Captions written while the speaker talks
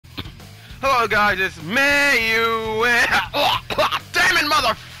Hello guys, it's me, you. Damn it,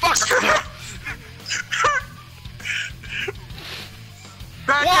 motherfucker!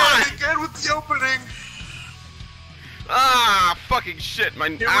 Back What? at it again with the opening. Ah, fucking shit, my.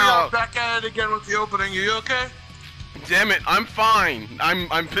 Here we are, back at it again with the opening. You okay? Damn it, I'm fine.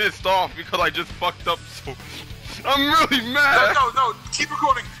 I'm pissed off because I just fucked up. So I'm really mad. No, keep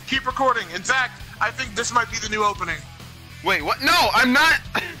recording. Keep recording. In fact, I think this might be the new opening. Wait, what? No, I'm not.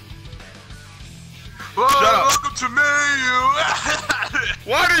 Well, Shut up. welcome to me,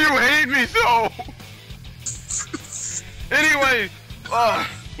 you. Why do you hate me so? Anyway,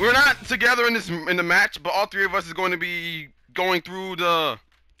 we're not together in the match, but all three of us is going to be going through the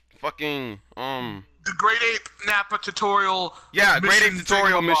fucking The Great Ape Nappa tutorial. yeah, Great Ape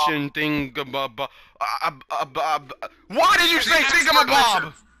tutorial mission thing. Why did you say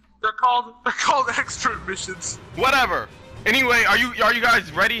thingamabob? They're called expert missions. Whatever. Anyway, are you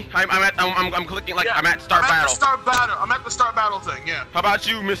guys ready? I'm clicking like Yeah, I'm at start battle. I'm at the start battle thing. Yeah. How about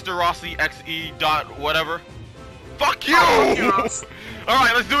you, Mr. Rossi XE dot whatever? Fuck you! All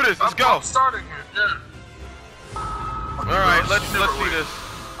right, let's do this. Let's go. I'm starting here. Yeah. All right, let's see this.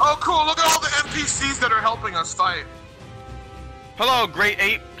 Oh, cool! Look at all the NPCs that are helping us fight. Hello, Great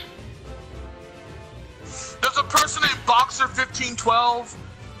Ape. There's a person named Boxer1512.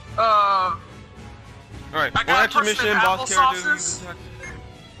 Alright, I got a person named boss Applesauces.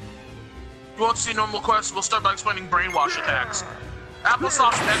 You won't see normal quests. We'll start by explaining brainwash attacks.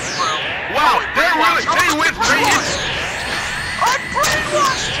 Applesauce X, bro. Wow, they went brainwashed. I'm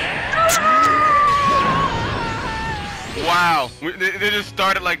brainwashed! Wow, they just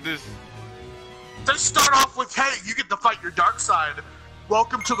started like this. They start off with, hey, you get to fight your dark side.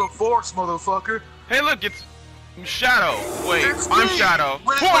 Welcome to the Force, motherfucker. Hey, look, it's Shadow. Wait, It's I'm me. Shadow.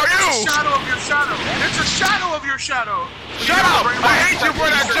 Wait, Who are It's you? a shadow of your shadow. It's a shadow of your shadow. Shut up! I hate you for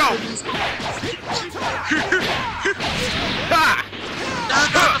that joke. Ha!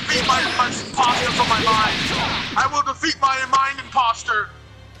 I'm gonna defeat my imposter from my mind. I will defeat my mind imposter.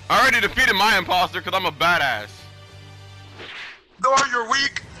 I already defeated my imposter because I'm a badass. No, you're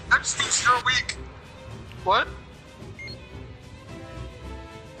weak. Next means you're weak. What?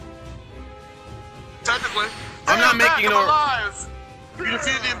 Technically. I'm not making I'm no- alive. You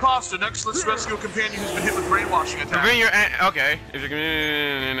defeated the imposter. Next, let's rescue a companion who's been hit with brainwashing attack. Prevent your okay. If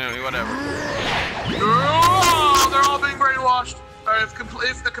you're whatever. Oh, they're all being brainwashed.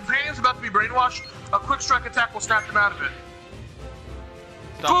 If the companion's about to be brainwashed, a quick strike attack will snap them out of it.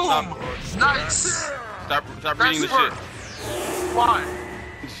 Stop, Boom! Nice! Stop reading the Nice shit. work. Why?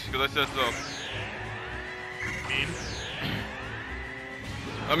 Because I said so.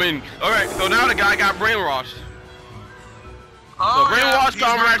 I mean, alright, so now the guy got brainwashed. Oh, So brainwashed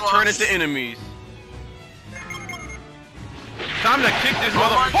yeah, comrades turn into enemies. Time to kick this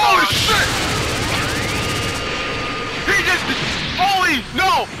mother. my Holy God. shit! He just. Holy.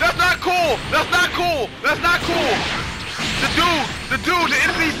 No! That's not cool! That's not cool! That's not cool! The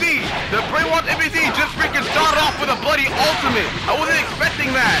NPC, the brainwashed NPC just freaking started off with a bloody ultimate. I wasn't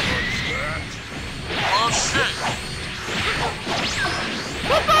expecting that. Oh shit!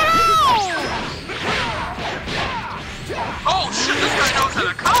 What the hell? Oh shit! This guy knows how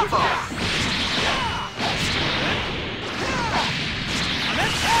to combo.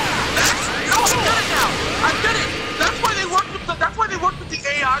 No, I get it now. I get it. That's why they worked with the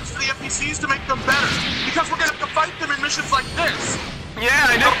AIs for the NPCs to make them better. Because we're gonna have to fight them in missions like this.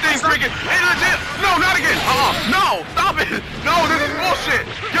 Yeah, and this thing's freaking. Hey, legit. No, not again. No, stop it. No, this is bullshit.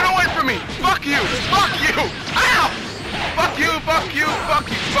 Get away from me. Fuck you. Fuck you. Ow. Fuck you. Fuck you. Fuck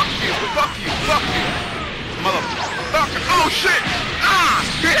you. Fuck you. Fuck you. Fuck you. Motherfucker. Oh shit. Ah,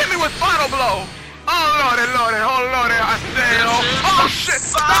 he hit me with final blow. Oh lordy, I said. Oh shit.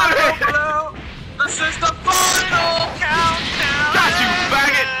 Stop it. Blow. This is the final countdown. Got you,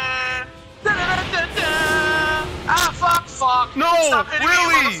 faggot. Ah, fuck. No, Stop hitting me,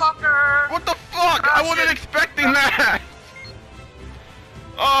 really? motherfucker. What the fuck? I wasn't expecting that.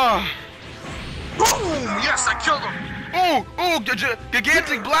 Boom! Yes, I killed him.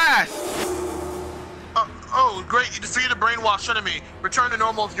 Gigantic blast. Oh, great! You defeated a brainwashed enemy. Return to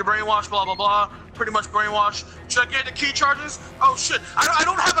normal if you're brainwashed. Blah blah blah. Pretty much brainwashed. Gigantic key charges. Oh shit! I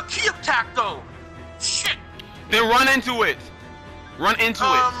don't have a key attack though. Shit. Then run into it. Run into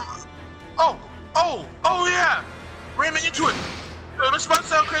it. Oh yeah! Ramming into it! This might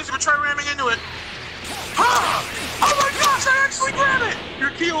sound crazy, but try ramming into it. Ah! Oh my gosh, I actually grab it!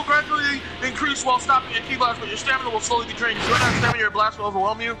 Your ki will gradually increase while stopping a ki blast, but your stamina will slowly be drained. If you run out of stamina, your blast will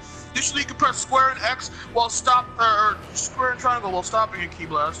overwhelm you. Usually you can press square and X while or square and triangle while stopping a ki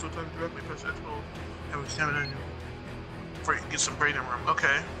blast. So directly press X while having stamina in you. Before you can get some breathing room.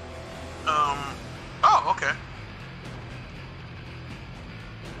 Okay. Oh, okay.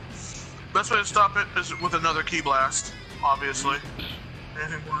 Best way to stop it is with another key blast, obviously.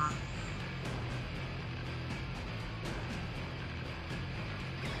 Anything more?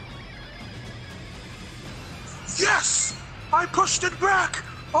 Yes! I pushed it back!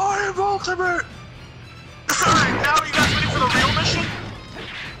 I am ultimate! Alright, now you guys ready for the real mission?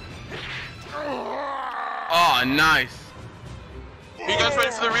 Oh, nice. You guys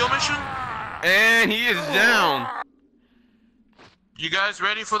ready for the real mission? And he is down. You guys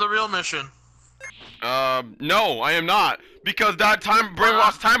ready for the real mission? No, I am not. Because that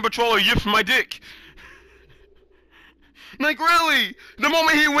brainwashed time patroller yips my dick. Like, really? The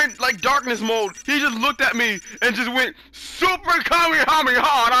moment he went, like, darkness mode, he just looked at me and just went super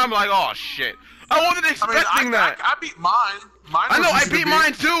Kamehameha, and I'm like, oh, shit. I wasn't expecting that. I beat mine. I know, I beat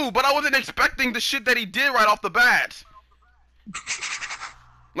mine too, but I wasn't expecting the shit that he did right off the bat.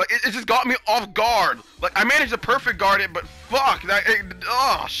 Like, it just got me off guard. Like, I managed to perfect guard it, but fuck,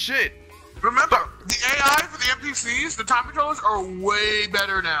 oh, shit. Remember, the AI for the NPCs, the time controllers, are way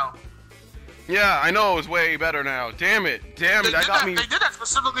better now. Yeah, I know, it's way better now. Damn it, that got me. They did that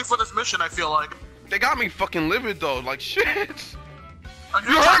specifically for this mission, I feel like. They got me fucking livid, though, like, shit.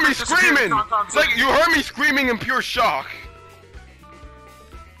 You heard me screaming! Like, you heard me screaming in pure shock.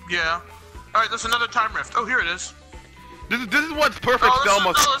 Yeah. Alright, there's another time rift. Oh, here it is. This is what's perfect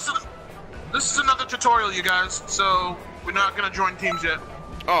Thelma. This is another tutorial, you guys, so we're not gonna join teams yet.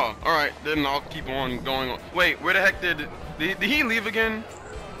 Oh, alright, then I'll keep on going on. Wait, where the heck did he leave again?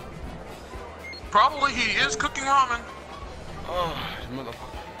 Probably he is cooking ramen. Oh,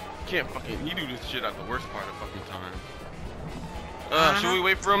 motherfucker. Can't fucking, you do this shit at the worst part of fucking time. Should we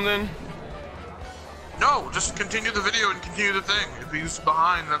wait for him then? No, just continue the video and continue the thing. If he's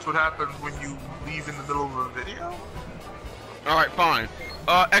behind, that's what happens when you leave in the middle of a video. Alright, fine.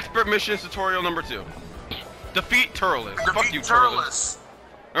 Expert missions tutorial number 2. Defeat Turles. Fuck you, Turles.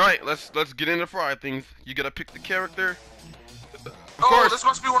 Alright, let's get into fry things. You gotta pick the character. Of course. course. This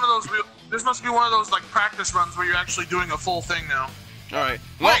must be one of those this must be one of those like practice runs where you're actually doing a full thing now. Alright.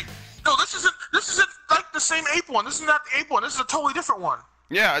 Wait, no, this isn't like the same ape one. This is not the ape one. This is a totally different one.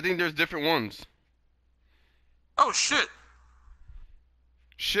 Yeah, I think there's different ones. Oh shit.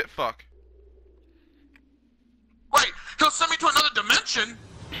 Shit fuck. Wait, he'll send me to another dimension?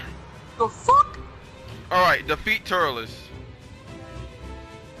 The fuck? Alright, defeat Turles.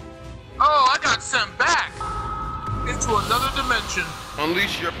 Oh, I got sent back into another dimension.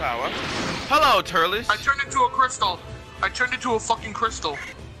 Unleash your power. Hello, Turles. I turned into a crystal. I turned into a fucking crystal.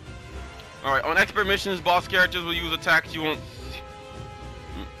 Alright, on expert missions, boss characters will use attacks you won't see.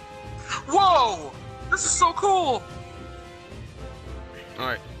 Whoa! This is so cool!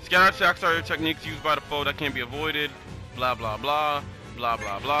 Alright, scout attacks are techniques used by the foe that can't be avoided. Blah blah blah. Blah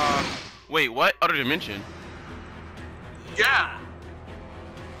blah blah. Wait, what? Other dimension? Yeah.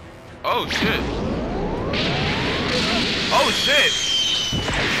 Oh shit. Oh shit.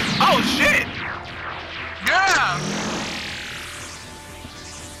 Oh shit! Yeah!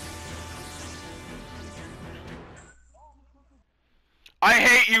 I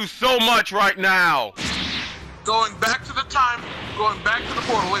hate you so much right now! Going back to the time, going back to the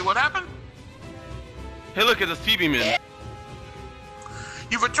portal. Wait, what happened? Hey look, it's a Phoebe-man.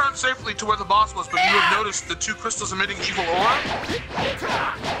 You've returned safely to where the boss was, but you have noticed the 2 crystals emitting evil aura?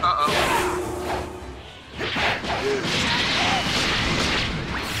 Uh-oh.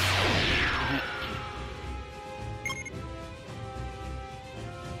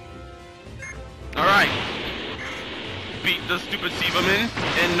 Alright. Beat the stupid Sivaman,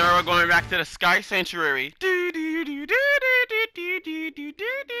 and now we're going back to the Sky Sanctuary.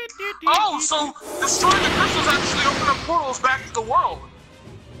 Oh, so destroying the crystals actually open up portals back to the world.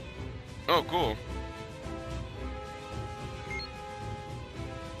 Oh, cool.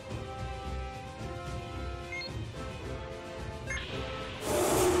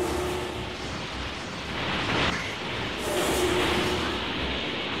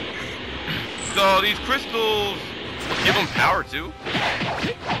 So these crystals give them power too?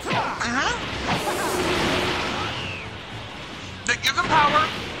 They give them power,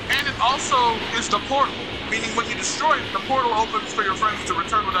 and it also is the portal. Meaning when you destroy it, the portal opens for your friends to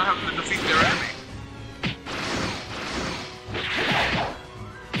return without having to defeat their enemy.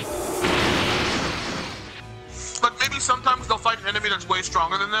 But maybe sometimes they'll fight an enemy that's way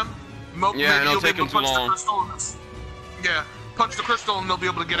stronger than them. Yeah, and it'll take them too long. Yeah, punch the crystal and they'll be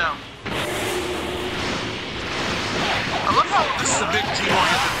able to get out. I love how this is a big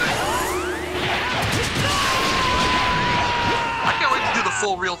team-oriented thing. I can't wait to do the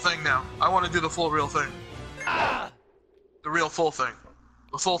full real thing now. I want to do the full real thing. The real full thing.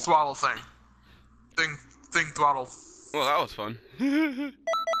 The full throttle thing. Thing throttle. Well, that was fun.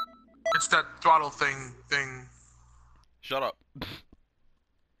 It's that throttle thing. Shut up.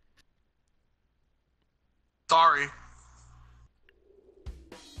 Sorry.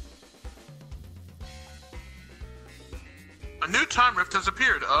 A new time rift has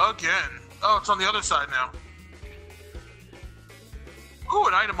appeared again. Oh, it's on the other side now. Ooh,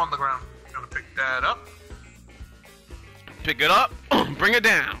 an item on the ground. Gonna pick that up. Pick it up. Bring it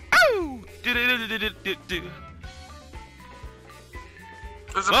down. Ooh. There's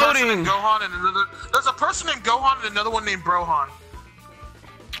a person in Gohan and another. There's a person in Gohan and another one named Brohan.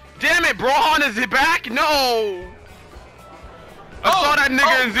 Damn it, Brohan is it back? No. I saw that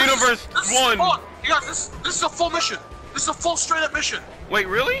nigga in Xenoverse 1. You guys, this is a full mission. This is a full straight up mission. Wait,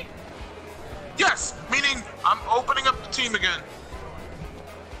 really? Yes, meaning I'm opening up the team again.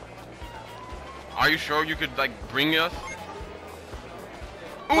 Are you sure you could like bring us?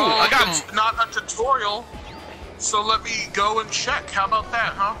 Ooh, Well, I got it's not a tutorial, so let me go and check. How about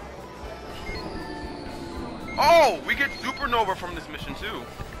that, huh? Oh, we get Supernova from this mission too.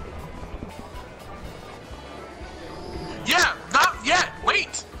 Yeah, not yet.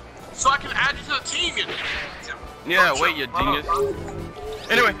 Wait, so I can add you to the team. Yeah, wait, you genius.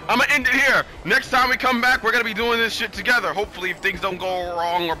 Anyway, I'm gonna end it here. Next time we come back, we're gonna be doing this shit together. Hopefully, if things don't go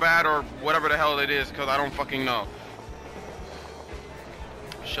wrong or bad or whatever the hell it is, because I don't fucking know.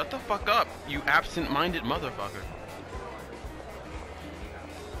 Shut the fuck up, you absent-minded motherfucker.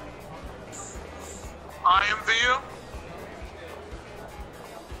 I am Via.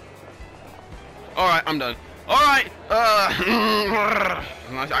 Alright, I'm done. Alright,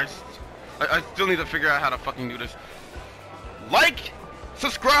 I still need to figure out how to fucking do this. Like,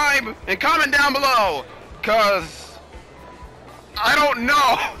 subscribe, and comment down below, cause I don't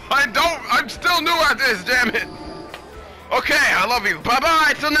know. I'm still new at this, damn it. Okay, I love you.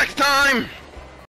 Bye-bye, till next time.